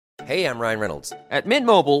Hey, I'm Ryan Reynolds. At Mint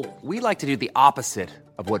Mobile, we like to do the opposite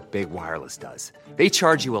of what Big Wireless does. They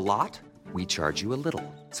charge you a lot, we charge you a little.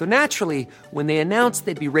 So naturally, when they announced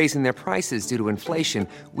they'd be raising their prices due to inflation,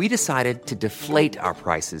 we decided to deflate our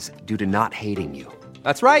prices due to not hating you.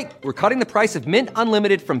 That's right. We're cutting the price of Mint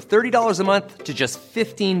Unlimited from $30 a month to just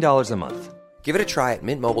 $15 a month. Give it a try at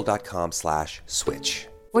mintmobile.com/switch.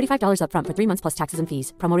 $45 up front for 3 months plus taxes and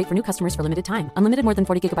fees. Promo rate for new customers for limited time. Unlimited more than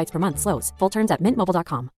 40 gigabytes per month. Slows full terms at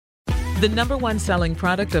mintmobile.com. The number one selling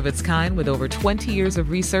product of its kind with over 20 years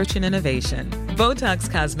of research and innovation. Botox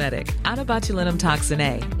Cosmetic, out of botulinum toxin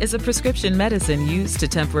A, is a prescription medicine used to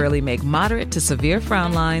temporarily make moderate to severe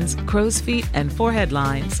frown lines, crow's feet, and forehead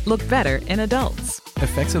lines look better in adults.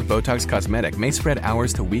 Effects of Botox Cosmetic may spread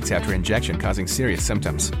hours to weeks after injection, causing serious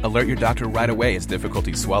symptoms. Alert your doctor right away as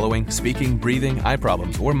difficulty swallowing, speaking, breathing, eye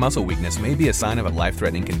problems, or muscle weakness may be a sign of a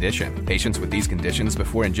life-threatening condition. Patients with these conditions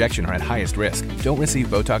before injection are at highest risk. Don't receive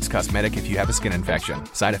Botox Cosmetic if you have a skin infection.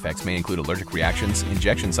 Side effects may include allergic reactions,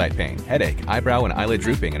 injection site pain, headache, eyebrow and eyelid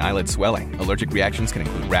drooping, and eyelid swelling. Allergic reactions can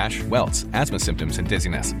include rash, welts, asthma symptoms, and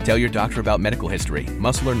dizziness. Tell your doctor about medical history,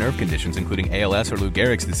 muscle or nerve conditions including ALS or Lou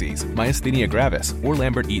Gehrig's disease, myasthenia gravis, or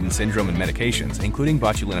Lambert-Eaton syndrome and medications, including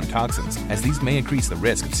botulinum toxins, as these may increase the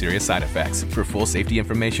risk of serious side effects. For full safety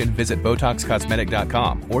information, visit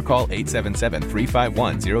BotoxCosmetic.com or call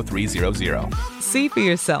 877-351-0300. See for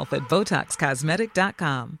yourself at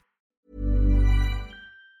BotoxCosmetic.com.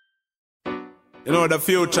 You know the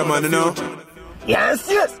future, man, you know? Yes.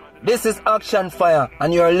 This is Action Fire,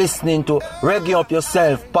 and you're listening to Reggae Up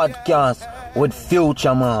Yourself podcast with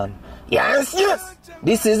Future Man. Yes.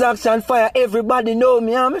 This is Action Fire. Everybody know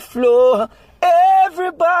me and me flow.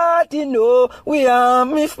 Everybody know we are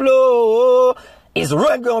me flow. It's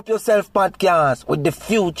Reggae Up Yourself podcast with the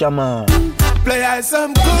Future Man. Play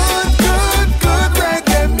some good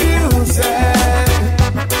reggae music.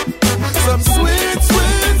 Some sweet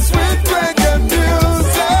reggae music.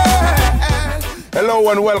 Hello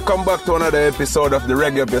and welcome back to another episode of the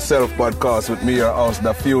Reggae Up Yourself podcast with me, your host,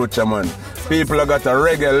 the Future Man. People have got a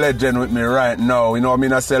reggae legend with me right now. You know what I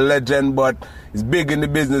mean? I say legend, but he's big in the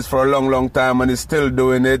business for a long time and he's still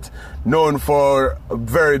doing it. Known for a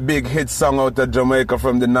very big hit song out of Jamaica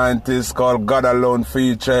from the 90s called God Alone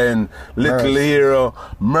featuring Little Hero,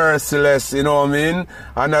 Merciless, you know what I mean?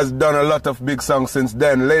 And has done a lot of big songs since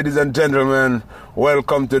then. Ladies and gentlemen,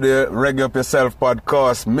 welcome to the Reggae Up Yourself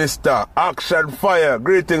podcast, Mr. Action Fire.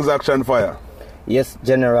 Greetings, Action Fire. Yes,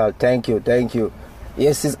 General. Thank you.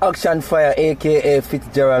 Yes, it's Action Fire, a.k.a.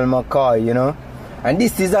 Fitzgerald McCoy, you know. And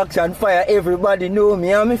this is Action Fire. Everybody know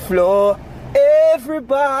me and me flow.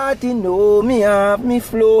 Everybody know me and me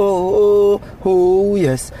flow. Oh,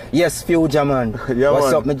 yes. Yes, Future Man. Yeah, what's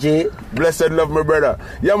man. up, my G? Blessed love, my brother.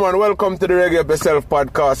 Yeah, man, welcome to the Reggae Up Yourself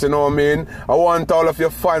podcast, you know what I mean? I want all of your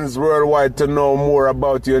fans worldwide to know more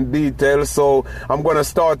about you in detail, so I'm going to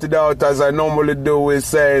start it out as I normally do with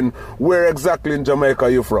saying, where exactly in Jamaica are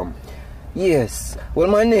you from? Yes. Well,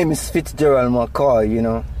 my name is Fitzgerald McCoy, you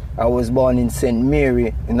know. I was born in St.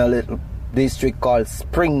 Mary in a little district called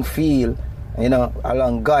Springfield, you know,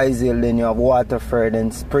 along Guys Hill. Then you have Waterford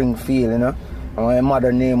and Springfield, you know. And my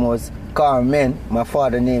mother's name was Carmen. My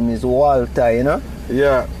father's name is Walter, you know.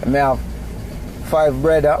 Yeah. And I have 5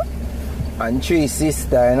 brothers and 3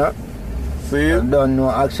 sisters, you know. See? I don't know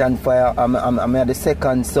Action Fire. I'm the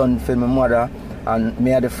second son for my mother. And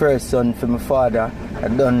me are the first son for my father. I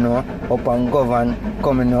don't know, up and govern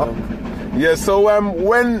coming up. Yeah, so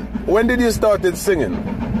when did you start singing?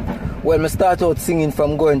 Well, I started out singing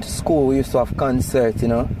from going to school. We used to have concerts, you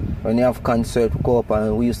know. When you have concert, we go up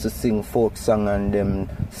and we used to sing folk song and them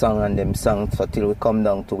songs so till we come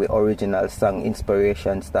down to the original song,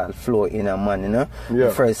 inspiration start flow in a man, you know. Yeah.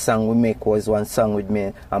 The first song we make was one song with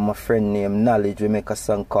me and my friend named Knowledge. We make a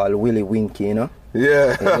song called Willy Winky, you know.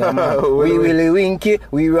 Yeah. Yeah, man. We Willy Winky,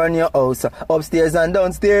 we run your house, upstairs and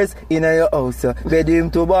downstairs, in your house,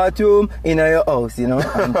 bedroom to bathroom, in your house, you know,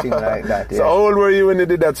 and things like that. Yeah. So how old were you when you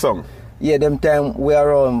did that song? Yeah, them time we were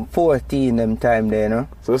around 14 them time there, you know.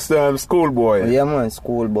 So still schoolboy? Yeah, man,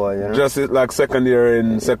 schoolboy, you know. Just like second year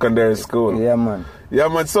in secondary school? Yeah, man. Yeah,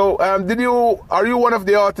 man. So, are you one of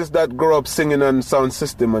the artists that grew up singing on sound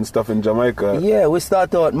system and stuff in Jamaica? Yeah, we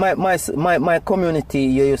start out, my community,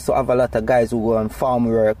 you used to have a lot of guys who go on farm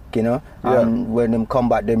work, you know. Yeah. And when them come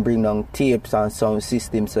back, them bring down tapes and sound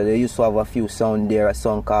system. So they used to have a few sound there, a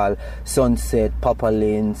song called Sunset, Papa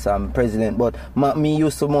Lanes, and President. But me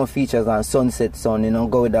used to more features on Sunset sound, you know,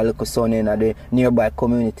 go with a little sound in the nearby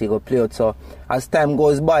community, go play out. So as time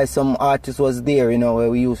goes by, some artists was there, you know,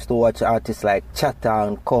 where we used to watch artists like Chatter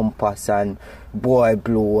and Compass and Boy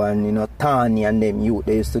Blue and, you know, Tani and them youth,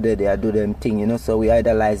 they used to do them thing, you know, so we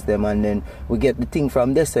idolize them and then we get the thing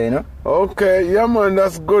from this, you know. Okay, yeah, man,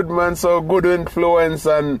 that's good, man. So good influence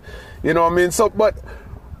and, you know what I mean? So, but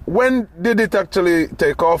when did it actually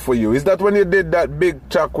take off for you? Is that when you did that big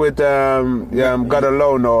track with God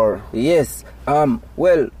Alone or? Yes.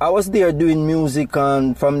 Well, I was there doing music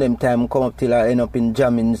and from them time come up till I end up in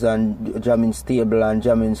Jammins and Jammins Table and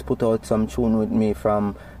Jammins put out some tune with me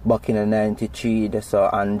from back in the 93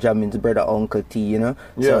 and Jammins brother Uncle T, you know.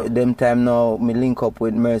 Yeah. So them time now me link up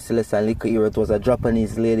with Merciless and Liquor Hero. It was a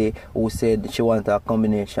Japanese lady who said she wanted a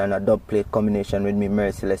combination, a dub plate combination with me,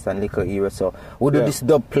 Merciless and Liquor Hero. So we do this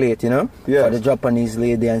dub plate, you know, for the Japanese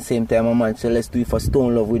lady, and same time my man said let's do it for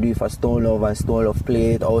Stone Love, we do it for Stone Love and Stone Love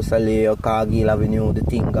plate, House of Leo, Cargill Avenue, the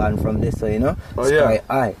thing gone from this, so you know. Sky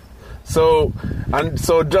High. So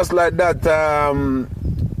just like that,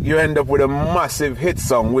 you end up with a massive hit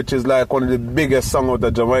song, which is like one of the biggest songs out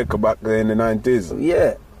of Jamaica back in the 90s.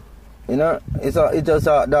 Yeah. You know,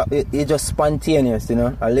 it's just spontaneous, you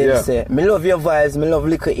know. A lady say, me love your vibes, me love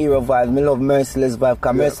Liquor Hero vibes, me love Merciless vibe,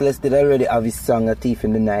 because Merciless did already have his song, A Thief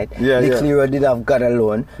in the Night. Liquor Hero did have God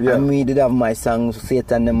Alone, and me did have my song,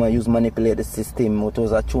 Satan Them Use Manipulate the System, which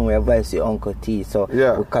was a tune where I advised your Uncle T, so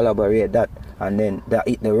we collaborate that, and then that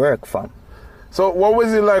hit the work, fam. So what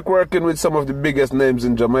was it like working with some of the biggest names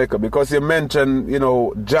in Jamaica? Because you mentioned, you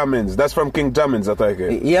know, Jammins. That's from King Jammins, I take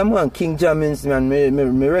it. Yeah, man. King Jammins, man.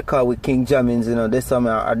 Me record with King Jammins, you know.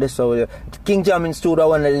 King Jammins studio,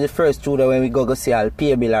 one of the first studio when we go see all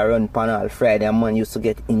pay bill I run pan all Friday, and man used to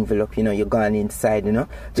get envelope, you know. You gone inside, you know.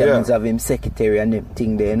 Jammins have him secretary and them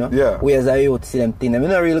thing there, you know. Yeah. Whereas I youth see them thing. I mean,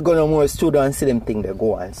 not really go no more studio and see them thing they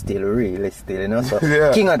go on still, really still, you know. So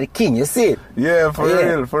King of the King, you see it? Yeah, for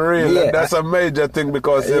real. Yeah. That's a major thing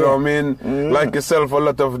because, you know what I mean, like yourself, a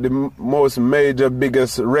lot of the most major,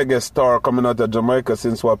 biggest reggae star coming out of Jamaica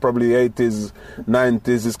since probably 80s,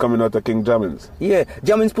 90s is coming out of King Jammins. Yeah,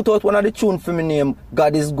 Jammins put out one of the tunes for me name,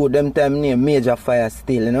 God Is Good, them time name Major Fire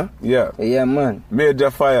still, you know. Yeah, man.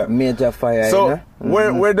 Major Fire. So, you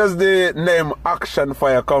know? Where does the name Action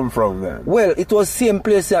Fire come from then? Well, it was same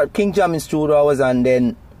place that King Jammins studio I was, and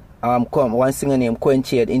then one singer named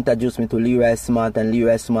Quenchi had introduced me to Leroy Smart, and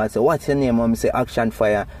Leroy Smart said, what's your name? And I say Action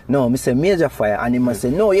Fire. No, I say Major Fire. And he must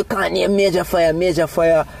say, no, you can't name Major Fire.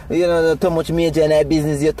 You know, too much major in our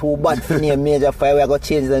business, you're too bad for name Major Fire. We are going to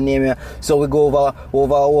change the name here. So we go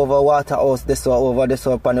over Waterhouse, this one, over this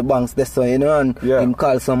one, upon the banks, this one, you know, and him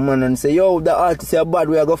call some man and say, yo, the artist are bad,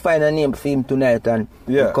 we are going to find a name for him tonight, and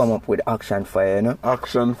we come up with Action Fire, you know.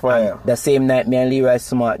 Action Fire. And the same night, me and Leroy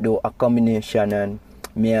Smart do a combination, and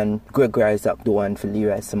me and Gregory Isaac do one for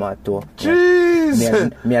Leroy Smart too. Jeez!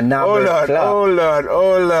 Me and Norbert Clark.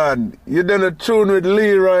 Hold on. You done a tune with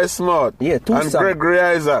Leroy Smart. Yeah, two and songs. Gregory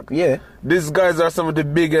Isaac. Yeah. These guys are some of the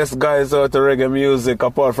biggest guys out of reggae music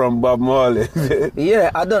apart from Bob Marley.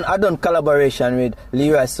 Yeah, I done collaboration with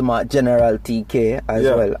Leroy Smart, General TK as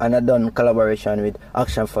well. And I done collaboration with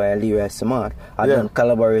Action Fire, Leroy Smart. I done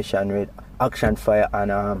collaboration with Action Fire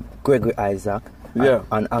and Gregory Isaac.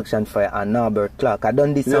 And Action Fire and Norbert Clark. I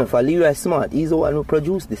done this song for Leroy Smart. He's the one who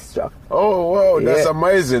produced this track. Oh wow, that's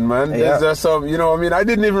amazing, man. There's some, you know, I mean, I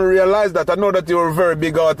didn't even realize that. I know that you were a very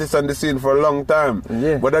big artist on the scene for a long time,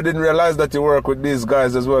 but I didn't realize that you work with these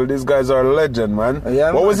guys as well. These guys are a legend, man.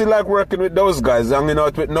 What was it like working with those guys, hanging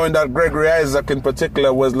out with, knowing that Gregory Isaac in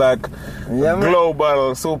particular was like a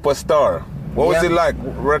global superstar? What was it like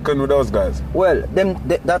working with those guys? Well,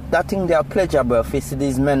 that thing they are pleasure, bro. You see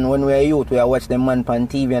these men, when we are youth, we are watch them man on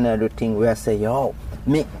TV and everything, we are say, yo,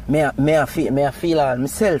 me I feel all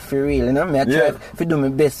myself for real, you know. Me I try to do my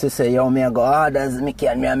best to say, yo, me I go hard as me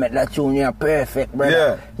can, me I make that tune, you are perfect,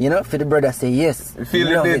 brother. You know, for the brother say yes. You feel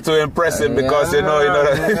you need to impress him because you know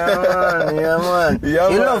that.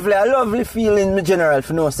 A lovely feeling in general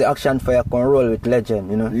for know say Action Fire can roll with legend,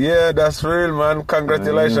 you know. Yeah, that's real, man.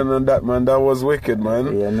 Congratulations on that, man. That was wicked,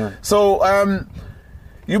 man. Yeah, man. So,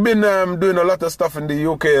 you've been doing a lot of stuff in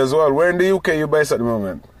the UK as well. Where in the UK you based at the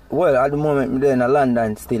moment? Well, at the moment, I'm in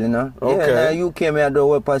London still, you know. Okay. In the UK, me I do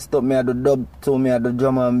weapon stuff, me I do dub too, me I do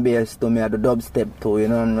drum and bass too, me I do dubstep too, you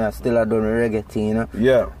know. Me I still I do reggae thing, you know.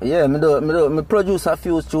 Yeah, me produce a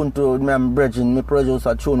few tunes too, me and Bridging, me produce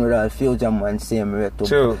a tune with a few jam and same way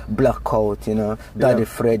too. Blackout, you know. Daddy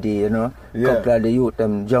Freddy, you know. Couple of the youth,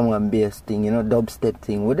 them drum and bass thing, you know, dubstep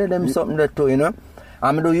thing. We did them something there too, you know.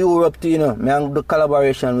 I'm do Europe too, you know. I do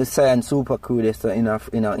collaboration with Science Super Crew this in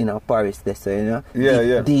Paris this, you know.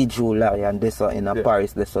 DJ Larry and this in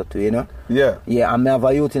Paris this too, you know. Yeah, and I have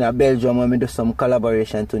a youth in Belgium and I do some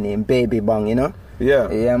collaboration to name Baby Bang, you know.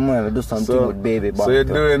 Yeah. Yeah, man, we do something with Baby Banton. So you're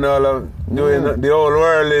doing the whole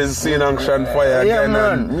world is seeing Action Fire yeah, again.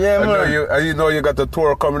 Man. And yeah, I man. you know you got a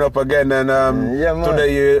tour coming up again, and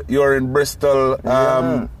today you're in Bristol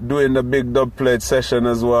doing the big dub plate session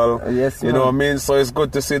as well. Yes, you know what I mean? So it's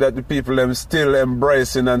good to see that the people them still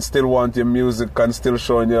embracing and still want your music and still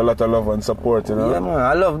showing you a lot of love and support, you know? Yeah, man,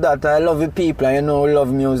 I love that. I love the people, and you know, we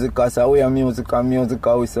love music, because we are music and music,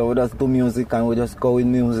 so we just do music and we just go with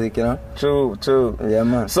music, you know? True. Yeah,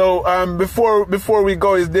 man. So before we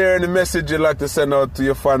go, is there any message you'd like to send out to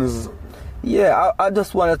your fans? Yeah, I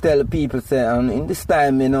just want to tell the people, say, in this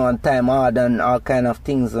time, you know, and time hard and all kind of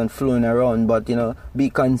things and flowing around, but, you know, be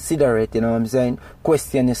considerate, you know what I'm saying?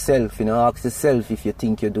 Question yourself, you know, ask yourself if you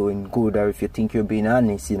think you're doing good or if you think you're being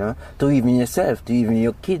honest, you know, to even yourself, to even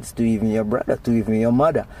your kids, to even your brother, to even your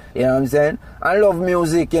mother, you know what I'm saying? I love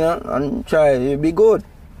music, you know, and try, it'll be good.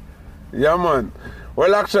 Yeah, man.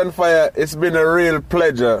 Well, Action Fire, it's been a real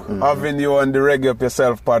pleasure having you on the Reggae Up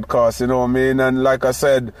Yourself podcast, you know what I mean? And like I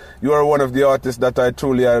said, you are one of the artists that I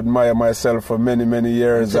truly admire myself for many, many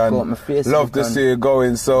years and love to see you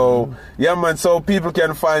going. So, yeah, man, so people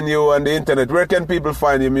can find you on the internet. Where can people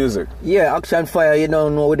find your music? Yeah, Action Fire, you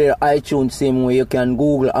don't know, with the iTunes, same way you can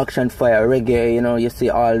Google Action Fire Reggae, you know, you see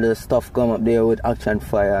all the stuff come up there with Action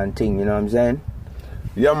Fire and thing, you know what I'm saying?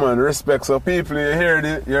 Yeah, man, respect. So people, you heard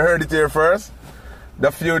it here first.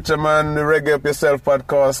 The Future Man, the Reggae Up Yourself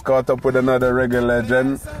podcast, caught up with another reggae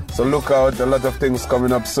legend. So look out, a lot of things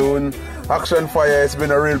coming up soon. Action Fire, it's been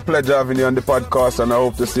a real pleasure having you on the podcast, and I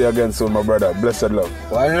hope to see you again soon, my brother. Blessed love.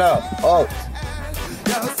 One love. Out.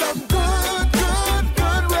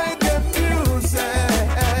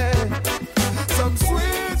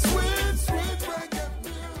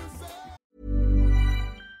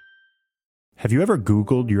 Have you ever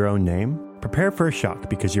Googled your own name? Prepare for a shock,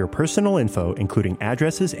 because your personal info, including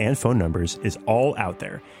addresses and phone numbers, is all out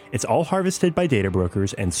there. It's all harvested by data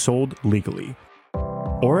brokers and sold legally.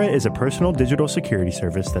 Aura is a personal digital security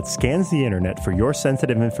service that scans the internet for your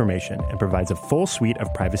sensitive information and provides a full suite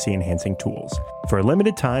of privacy-enhancing tools. For a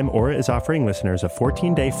limited time, Aura is offering listeners a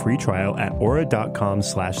 14-day free trial at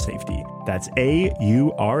aura.com/safety. That's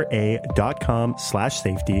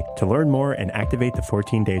AURA.com/safety to learn more and activate the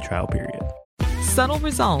 14-day trial period. Subtle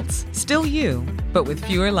results, still you, but with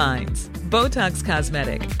fewer lines. Botox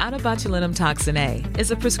Cosmetic, out of botulinum toxin A,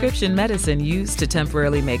 is a prescription medicine used to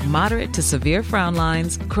temporarily make moderate to severe frown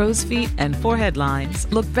lines, crow's feet, and forehead lines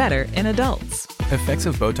look better in adults. Effects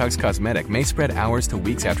of Botox Cosmetic may spread hours to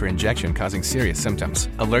weeks after injection, causing serious symptoms.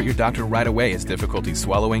 Alert your doctor right away as difficulty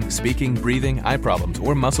swallowing, speaking, breathing, eye problems,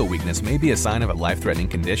 or muscle weakness may be a sign of a life-threatening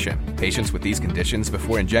condition. Patients with these conditions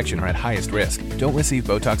before injection are at highest risk. Don't receive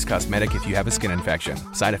Botox Cosmetic if you have a skin infection.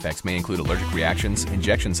 Side effects may include allergic reactions,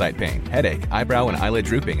 injection site pain, headache, eyebrow and eyelid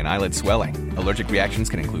drooping, and eyelid swelling. Allergic reactions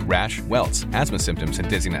can include rash, welts, asthma symptoms, and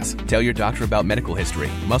dizziness. Tell your doctor about medical history,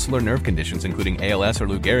 muscle or nerve conditions including ALS or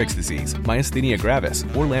Lou Gehrig's disease, myasthenia gravis,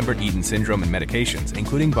 or Lambert-Eaton syndrome, and medications,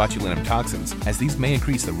 including botulinum toxins, as these may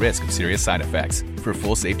increase the risk of serious side effects. For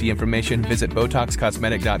full safety information, visit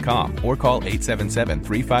BotoxCosmetic.com or call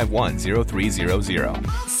 877-351-0300.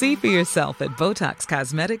 See for yourself at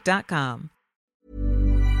BotoxCosmetic.com.